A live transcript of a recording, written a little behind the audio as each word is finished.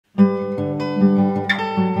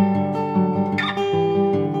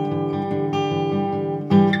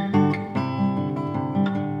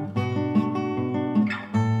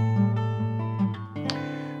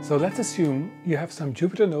So let's assume you have some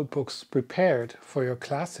Jupyter notebooks prepared for your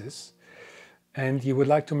classes and you would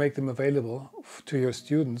like to make them available to your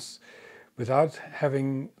students without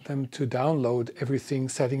having them to download everything,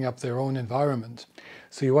 setting up their own environment.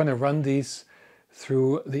 So you want to run these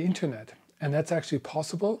through the internet. And that's actually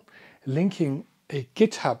possible, linking a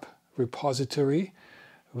GitHub repository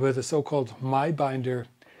with a so-called MyBinder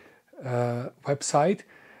website,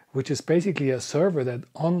 which is basically a server that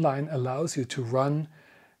online allows you to run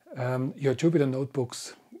your Jupyter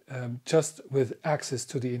notebooks just with access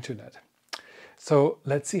to the internet. So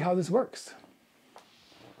let's see how this works.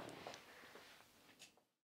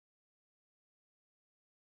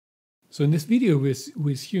 So in this video,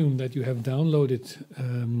 we assume that you have downloaded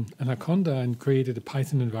Anaconda and created a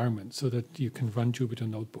Python environment so that you can run Jupyter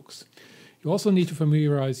notebooks. You also need to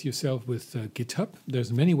familiarize yourself with GitHub.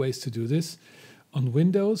 There's many ways to do this. On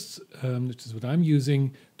Windows, which is what I'm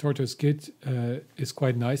using, Tortoise Git is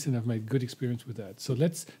quite nice, and I've made good experience with that. So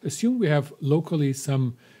let's assume we have locally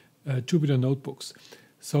some Jupyter notebooks.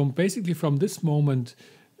 So basically from this moment,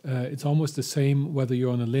 it's almost the same whether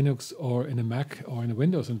you're on a Linux or in a Mac or in a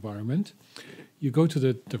Windows environment. You go to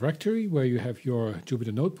the directory where you have your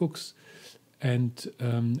Jupyter notebooks, and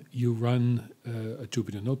you run a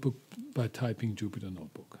Jupyter notebook by typing Jupyter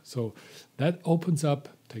notebook. So that opens up,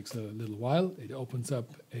 takes a little while, it opens up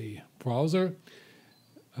a browser,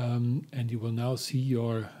 and you will now see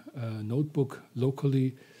your notebook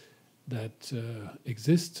locally that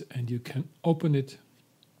exists, and you can open it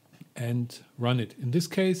and run it. In this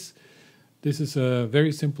case, this is a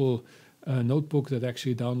very simple notebook that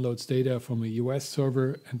actually downloads data from a US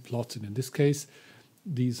server and plots it. In this case,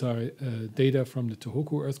 these are data from the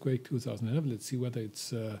Tohoku earthquake 2011. Let's see whether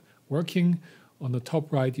it's working. On the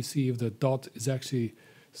top right, you see if the dot is actually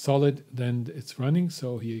solid, then it's running.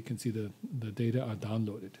 So here you can see the data are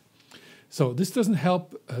downloaded. So this doesn't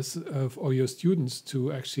help us or your students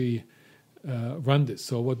to actually run this.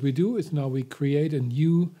 So what we do is now we create a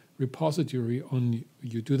new repository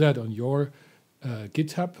you do that on your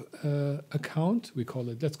GitHub account.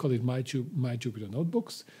 Let's call it My Jupyter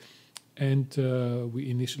Notebooks. And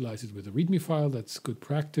we initialize it with a README file. That's good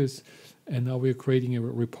practice. And now we're creating a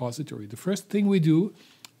repository. The first thing we do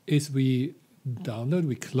is we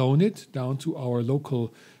clone it down to our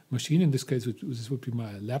local machine. In this case, this would be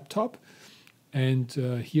my laptop. And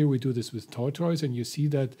here we do this with Tortoise. And you see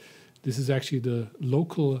that this is actually the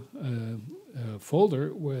local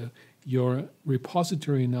folder where your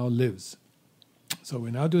repository now lives. So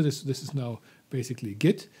we now do this. This is now basically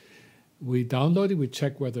Git. We download it, we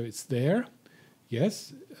check whether it's there.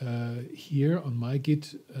 Yes, here on my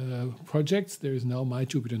Git projects, there is now My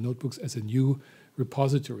Jupyter Notebooks as a new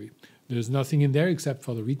repository. There's nothing in there except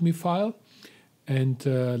for the README file. And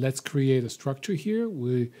let's create a structure here.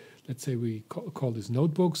 Let's say we call this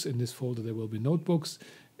notebooks. In this folder, there will be notebooks.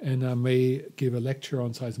 And I may give a lecture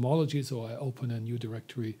on seismology, so I open a new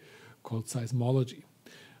directory called seismology.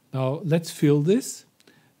 Now, let's fill this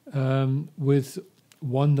with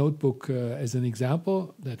one notebook as an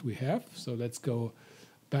example that we have. So let's go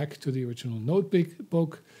back to the original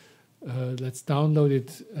notebook. Let's download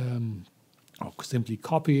it or simply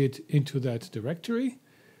copy it into that directory.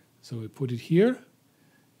 So we put it here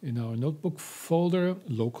in our notebook folder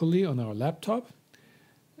locally on our laptop.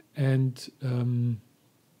 And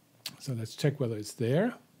so let's check whether it's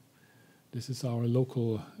there. This is our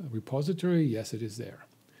local repository. Yes, it is there.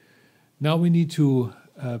 Now we need to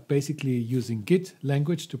basically using Git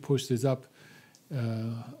language to push this up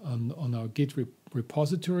on our Git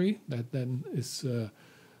repository that then is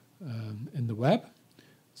in the web.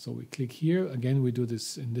 So we click here. Again, we do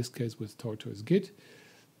this in this case with Tortoise Git.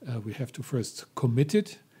 We have to first commit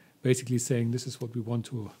it, basically saying this is what we want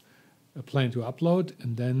to plan to upload,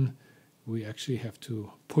 and then we actually have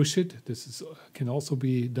to push it. This can also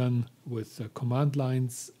be done with command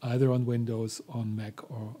lines, either on Windows, on Mac,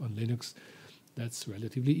 or on Linux. That's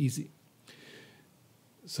relatively easy.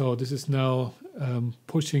 So this is now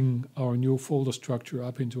pushing our new folder structure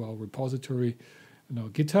up into our repository and our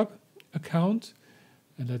GitHub account.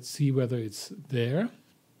 And let's see whether it's there.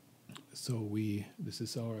 So this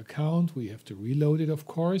is our account. We have to reload it, of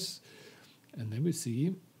course. And then we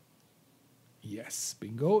see, yes,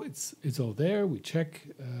 bingo, it's all there. We check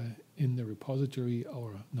in the repository,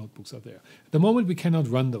 our notebooks are there. At the moment, we cannot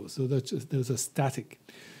run those, so those are static.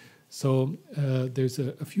 So there's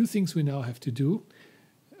a few things we now have to do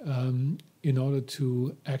in order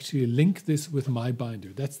to actually link this with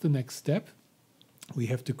MyBinder. That's the next step. We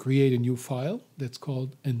have to create a new file that's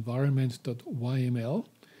called environment.yml.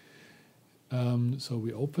 So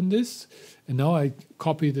we open this, and now I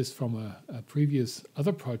copy this from a previous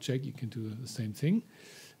other project. You can do the same thing.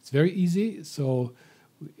 It's very easy. So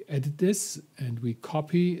we edit this and we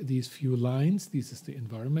copy these few lines. This is the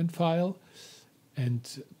environment file,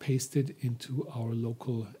 and paste it into our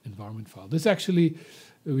local environment file. This actually,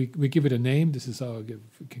 we give it a name. This is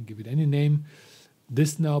we can give it any name.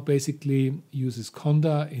 This now basically uses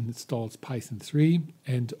Conda, installs Python 3,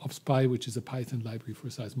 and OffSpy, which is a Python library for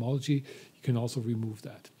seismology. You can also remove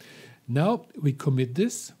that. Now we commit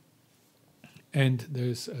this, and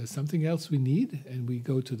there's something else we need, and we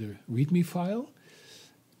go to the README file.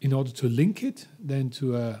 In order to link it then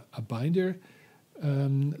to a binder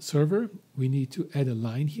server, we need to add a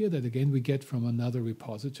line here that again we get from another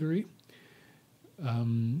repository.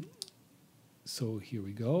 So here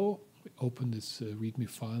we go. We open this README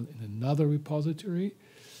file in another repository,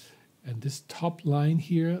 and this top line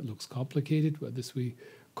here looks complicated, but this we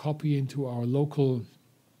copy into our local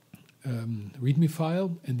README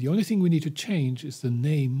file, and the only thing we need to change is the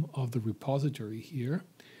name of the repository here.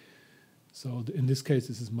 So in this case,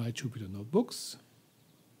 this is my Jupyter Notebooks.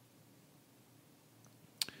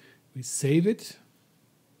 We save it.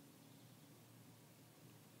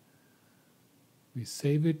 We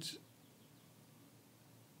save it.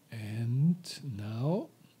 And now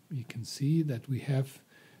you can see that we have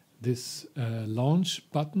this launch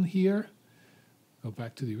button here. Go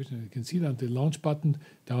back to the original. You can see that the launch button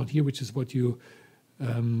down here, which is what you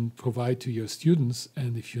provide to your students.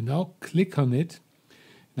 And if you now click on it,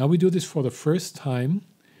 now we do this for the first time.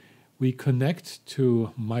 We connect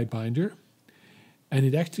to MyBinder, and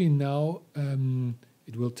it actually now,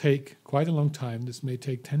 it will take quite a long time. This may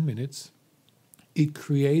take 10 minutes. It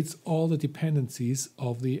creates all the dependencies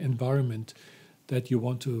of the environment that you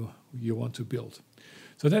want to build.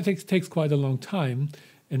 So that takes quite a long time.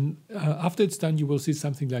 And after it's done, you will see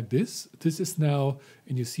something like this. This is now,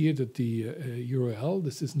 and you see it at the URL,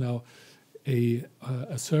 this is now a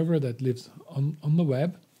server that lives on the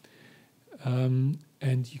web.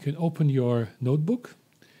 And you can open your notebook.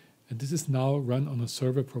 And this is now run on a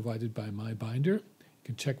server provided by MyBinder. You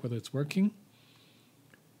can check whether it's working.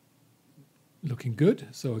 Looking good.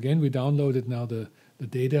 So again, we downloaded now the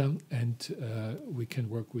data, and we can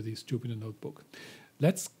work with this Jupyter Notebook.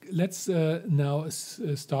 Let's now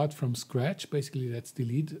start from scratch. Basically, let's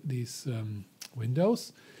delete these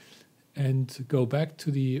windows and go back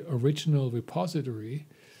to the original repository.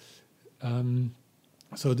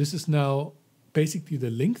 So this is now basically the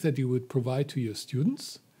link that you would provide to your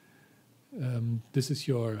students. This is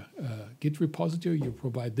your Git repository. You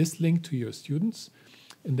provide this link to your students,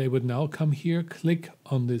 and they would now come here, click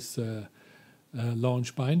on this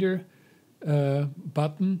Launch Binder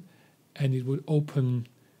button, and it would open,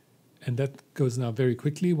 and that goes now very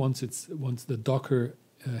quickly once the Docker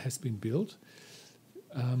has been built.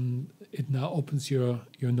 It now opens your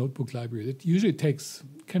notebook library. It usually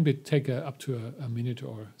can take up to a minute,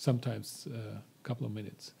 or sometimes a couple of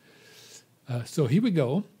minutes. So here we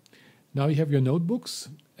go. Now you have your notebooks,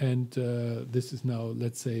 and this is now,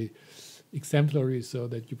 let's say, exemplary, so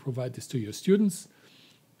that you provide this to your students.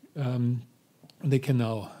 They can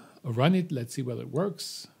now run it. Let's see whether it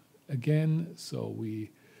works again. So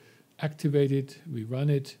we activate it, we run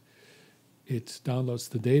it, it downloads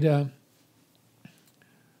the data.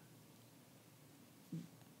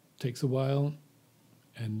 Takes a while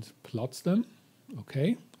and plots them.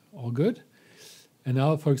 Okay, all good. And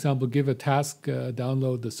now, for example, give a task,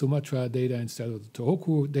 download the Sumatra data instead of the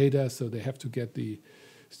Tohoku data. So they have to get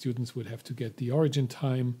students would have to get the origin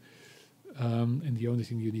time. And the only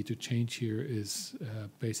thing you need to change here is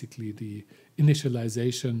basically the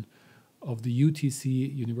initialization of the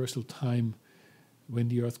UTC, Universal Time, when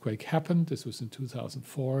the earthquake happened. This was in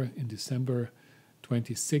 2004, in December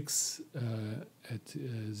 26 at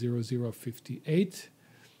 00:58,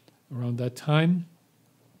 around that time.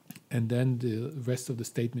 And then the rest of the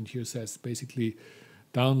statement here says basically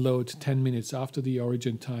download 10 minutes after the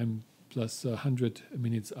origin time plus 100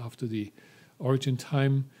 minutes after the origin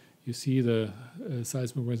time. You see the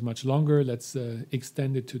seismogram is much longer. Let's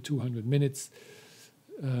extend it to 200 minutes.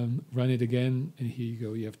 Run it again, and here you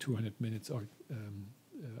go. You have 200 minutes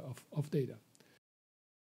of data.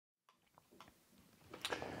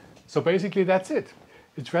 So basically that's it.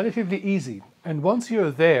 It's relatively easy. And once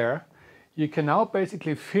you're there, you can now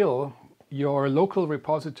basically fill your local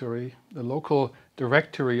repository, the local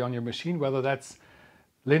directory on your machine, whether that's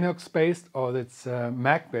Linux-based or that's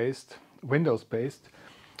Mac-based, Windows-based.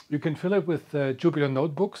 You can fill it with Jupyter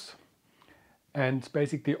Notebooks and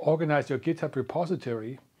basically organize your GitHub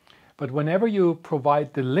repository. But whenever you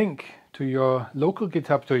provide the link to your local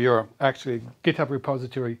GitHub, to your actually GitHub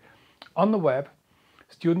repository on the web,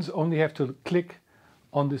 students only have to click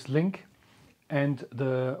on this link, and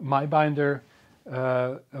the MyBinder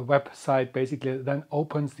a website basically then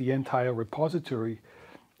opens the entire repository,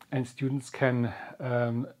 and students can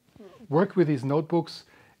work with these notebooks,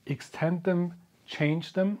 extend them,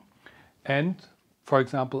 change them, and, for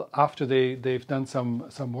example, after they've done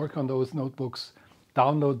some work on those notebooks,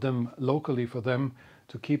 download them locally for them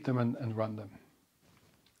to keep them and run them.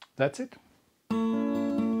 That's it.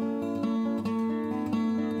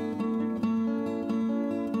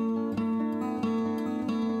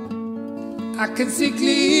 I can see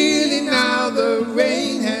clearly now the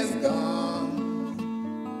rain has gone.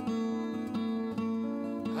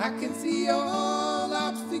 I can see all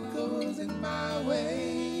obstacles in my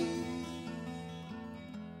way.